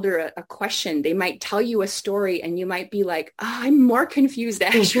ask an elder a question, they might tell you a story and you might be like, I'm more confused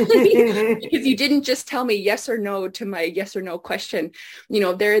actually, because you didn't just tell me yes or no to my yes or no question.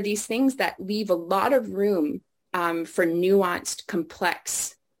 There are these things that leave a lot of room for nuanced,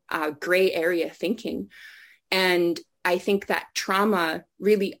 complex, gray area thinking. And I think that trauma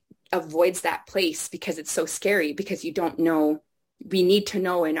really avoids that place because it's so scary, because you don't know. We need to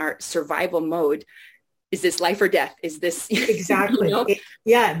know in our survival mode, is this life or death? Is this exactly?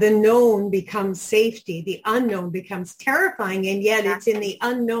 The known becomes safety. The unknown becomes terrifying. And yet it's in the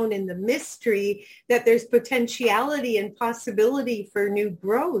unknown, in the mystery, that there's potentiality and possibility for new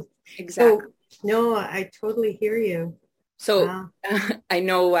growth. Exactly. So, no, I totally hear you. So wow. I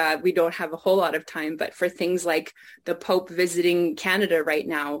know we don't have a whole lot of time, but for things like the Pope visiting Canada right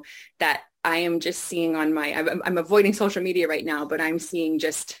now, that I am just seeing on I'm avoiding social media right now, but I'm seeing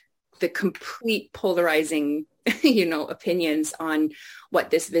just the complete polarizing, opinions on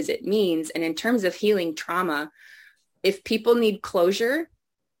what this visit means. And in terms of healing trauma, if people need closure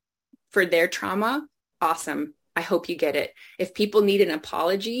for their trauma, awesome. I hope you get it. If people need an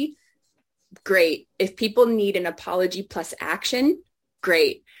apology, great. If people need an apology plus action,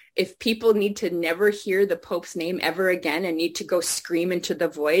 great. If people need to never hear the Pope's name ever again and need to go scream into the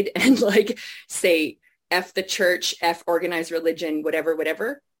void and like say, F the church, F organized religion,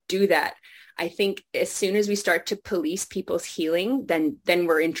 whatever, do that. I think as soon as we start to police people's healing, then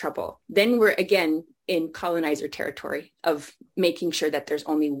we're in trouble. Then we're again in colonizer territory of making sure that there's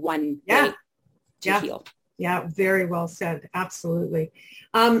only one way to heal. Yeah, very well said. Absolutely.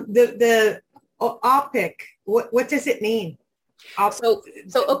 The Okpik, what does it mean? So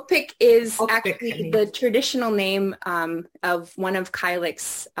Okpik is Okpik, actually the traditional name of one of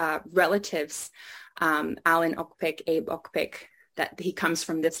Kailik's relatives, Alan Okpik, Abe Okpik, that he comes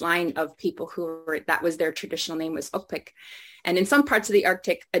from this line of people that was their traditional name was Okpik. And in some parts of the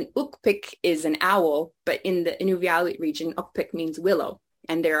Arctic, an Ukpik is an owl, but in the Inuvialuit region, Okpik means willow.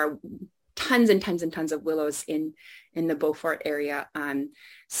 And there are tons and tons and tons of willows in the Beaufort area.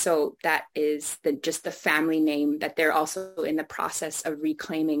 So that is just the family name that they're also in the process of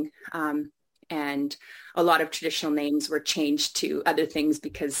reclaiming. And a lot of traditional names were changed to other things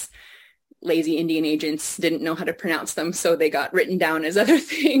because lazy Indian agents didn't know how to pronounce them. So they got written down as other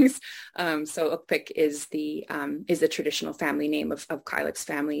things. So Ukpik is the traditional family name of Kailik's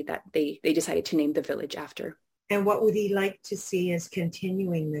family that they decided to name the village after. And what would he like to see as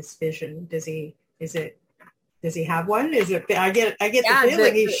continuing this vision? Does he have one? Is it? I get the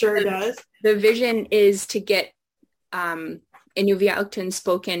feeling he sure does. The vision is to get Inuvialuktun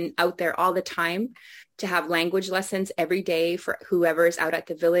spoken out there all the time, to have language lessons every day for whoever is out at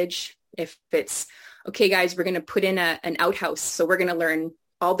the village. If it's, okay, guys, we're going to put in an outhouse. So we're going to learn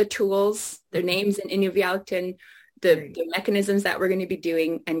all the tools, their names in Inuvialuktun, the mechanisms that we're going to be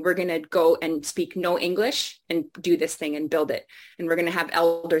doing, and we're going to go and speak no English and do this thing and build it. And we're going to have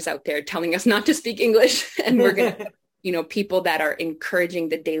elders out there telling us not to speak English. And we're going to, people that are encouraging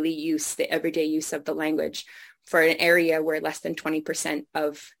the daily use, the everyday use of the language for an area where less than 20%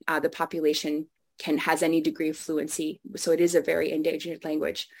 of the population has any degree of fluency. So it is a very endangered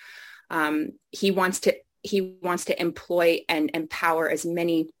language. He wants to employ and empower as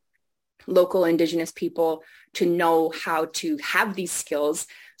many local Indigenous people to know how to have these skills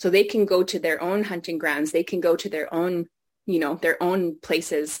so they can go to their own hunting grounds. They can go to their own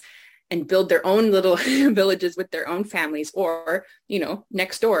places and build their own little villages with their own families, or,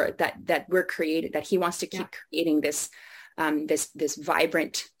 next door that we're created, that he wants to keep creating this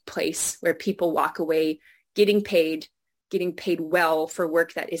vibrant place where people walk away getting paid well for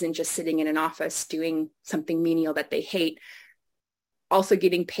work that isn't just sitting in an office doing something menial that they hate, also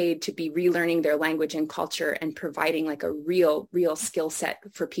getting paid to be relearning their language and culture and providing like a real skill set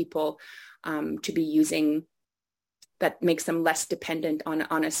for people to be using that makes them less dependent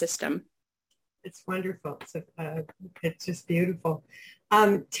on a system. It's wonderful. It's just beautiful.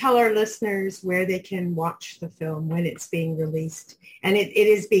 Tell our listeners where they can watch the film when it's being released. And it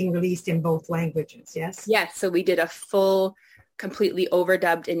is being released in both languages, yes? Yes. So we did a full, completely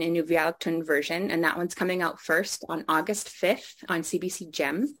overdubbed in Inuvialuktun version, and that one's coming out first on August 5th on CBC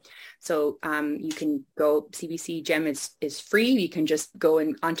Gem. So you can go, CBC Gem is free. You can just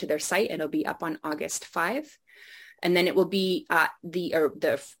go onto their site. It'll be up on August 5. And then it will be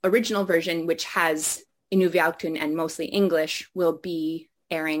the original version, which has Inuvialuktun and mostly English, will be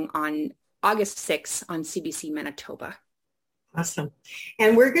airing on August 6th on CBC Manitoba. Awesome.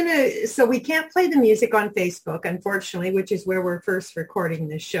 And so we can't play the music on Facebook, unfortunately, which is where we're first recording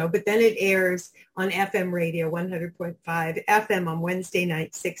this show, but then it airs on FM radio, 100.5 FM on Wednesday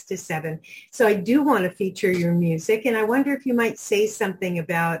night, 6 to 7. So I do want to feature your music, and I wonder if you might say something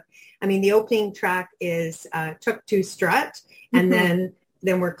about, the opening track is Tuk Tu Strut, and then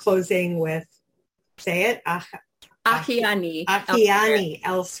we're closing with, say it, Ahiani,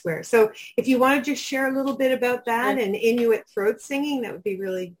 Elsewhere. So if you want to just share a little bit about that and Inuit throat singing, that would be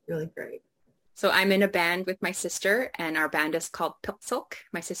really, really great. So I'm in a band with my sister, and our band is called Piltsulk.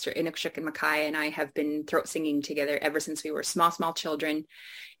 My sister Inukshuk and Mackay and I have been throat singing together ever since we were small children.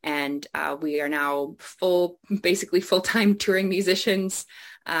 And we are now basically full-time touring musicians.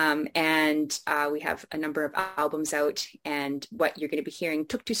 And we have a number of albums out, and what you're going to be hearing,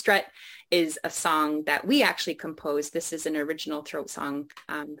 Tuk Tu Strut, is a song that we actually composed. This is an original throat song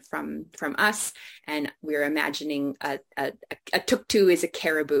from us, and we're imagining a tuk-tu is a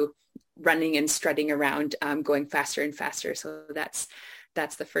caribou running and strutting around, going faster and faster. So that's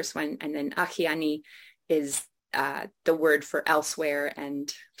the first one, and then Ahiani is the word for elsewhere,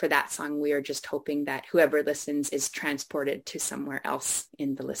 and for that song we are just hoping that whoever listens is transported to somewhere else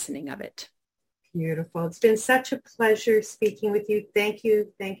in the listening of it. Beautiful. It's been such a pleasure speaking with you. Thank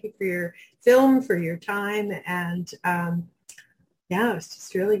you for your film, for your time, and it's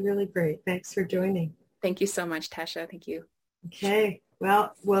just really, really great. Thanks for joining. Thank you so much, Tasha. Thank you. Okay,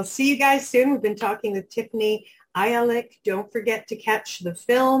 well, we'll see you guys soon. We've been talking with Tiffany Ayalik. Don't forget to catch the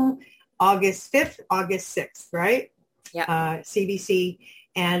film August 5th, August 6th, right? Yeah. CBC.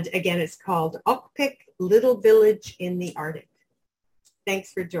 And again, it's called Okpik, Little Village in the Arctic.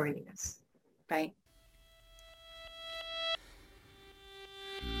 Thanks for joining us. Bye.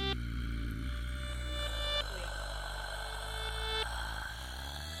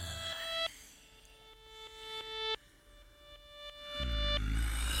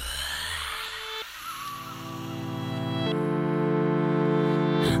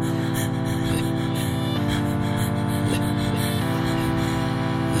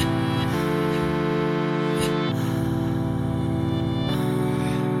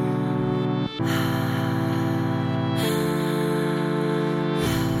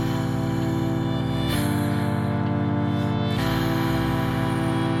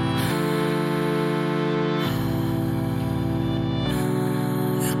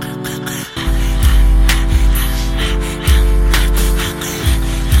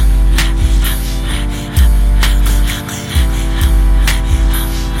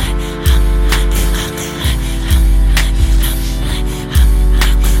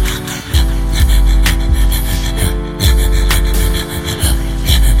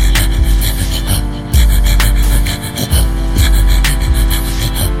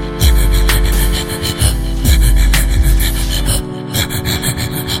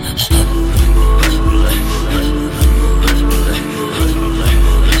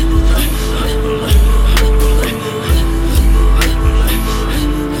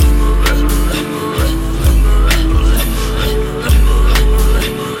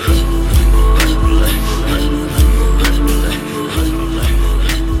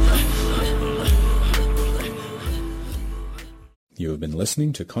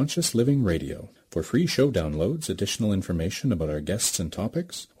 Listening to Conscious Living Radio. For free show downloads, additional information about our guests and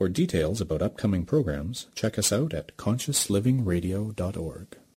topics, or details about upcoming programs, check us out at consciousliving.radio.org.